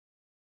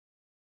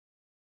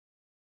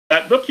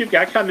that book you've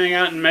got coming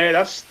out in May,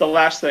 that's The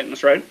Last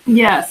Things, right?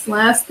 Yes,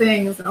 Last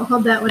Things. I'll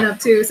hold that one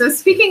up too. So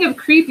speaking of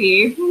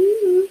creepy,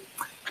 you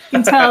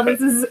can tell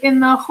this is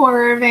in the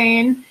horror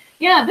vein.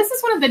 Yeah, this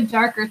is one of the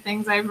darker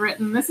things I've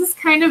written. This is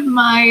kind of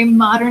my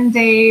modern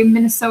day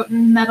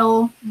Minnesotan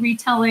metal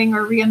retelling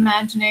or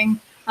reimagining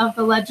of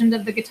the legend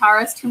of the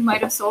guitarist who might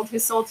have sold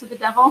his soul to the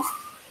devil.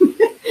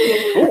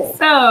 Cool.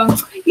 So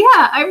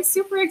yeah, I'm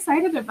super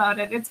excited about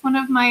it. It's one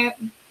of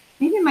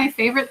maybe my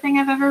favorite thing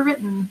I've ever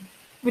written,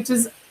 which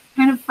is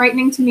kind of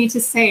frightening to me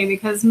to say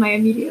because my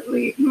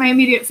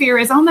immediate fear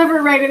is I'll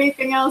never write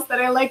anything else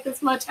that I like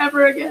this much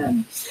ever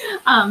again.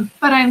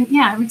 But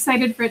I'm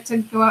excited for it to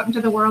go out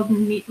into the world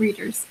and meet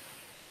readers.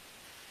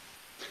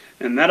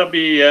 And that'll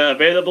be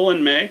available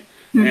in May.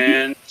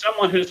 And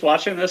someone who's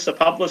watching this, a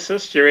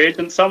publicist, your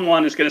agent,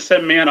 someone is going to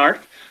send me an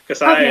art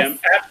because I am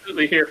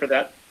absolutely here for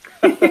that.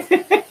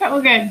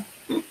 Okay.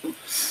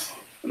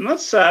 And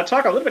let's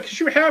talk a little bit, because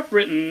you have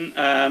written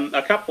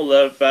a couple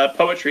of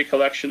poetry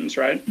collections,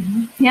 right?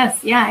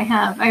 Yes, yeah, I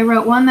have. I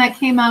wrote one that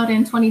came out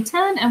in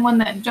 2010 and one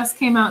that just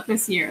came out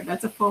this year.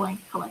 That's a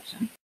full-length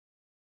collection.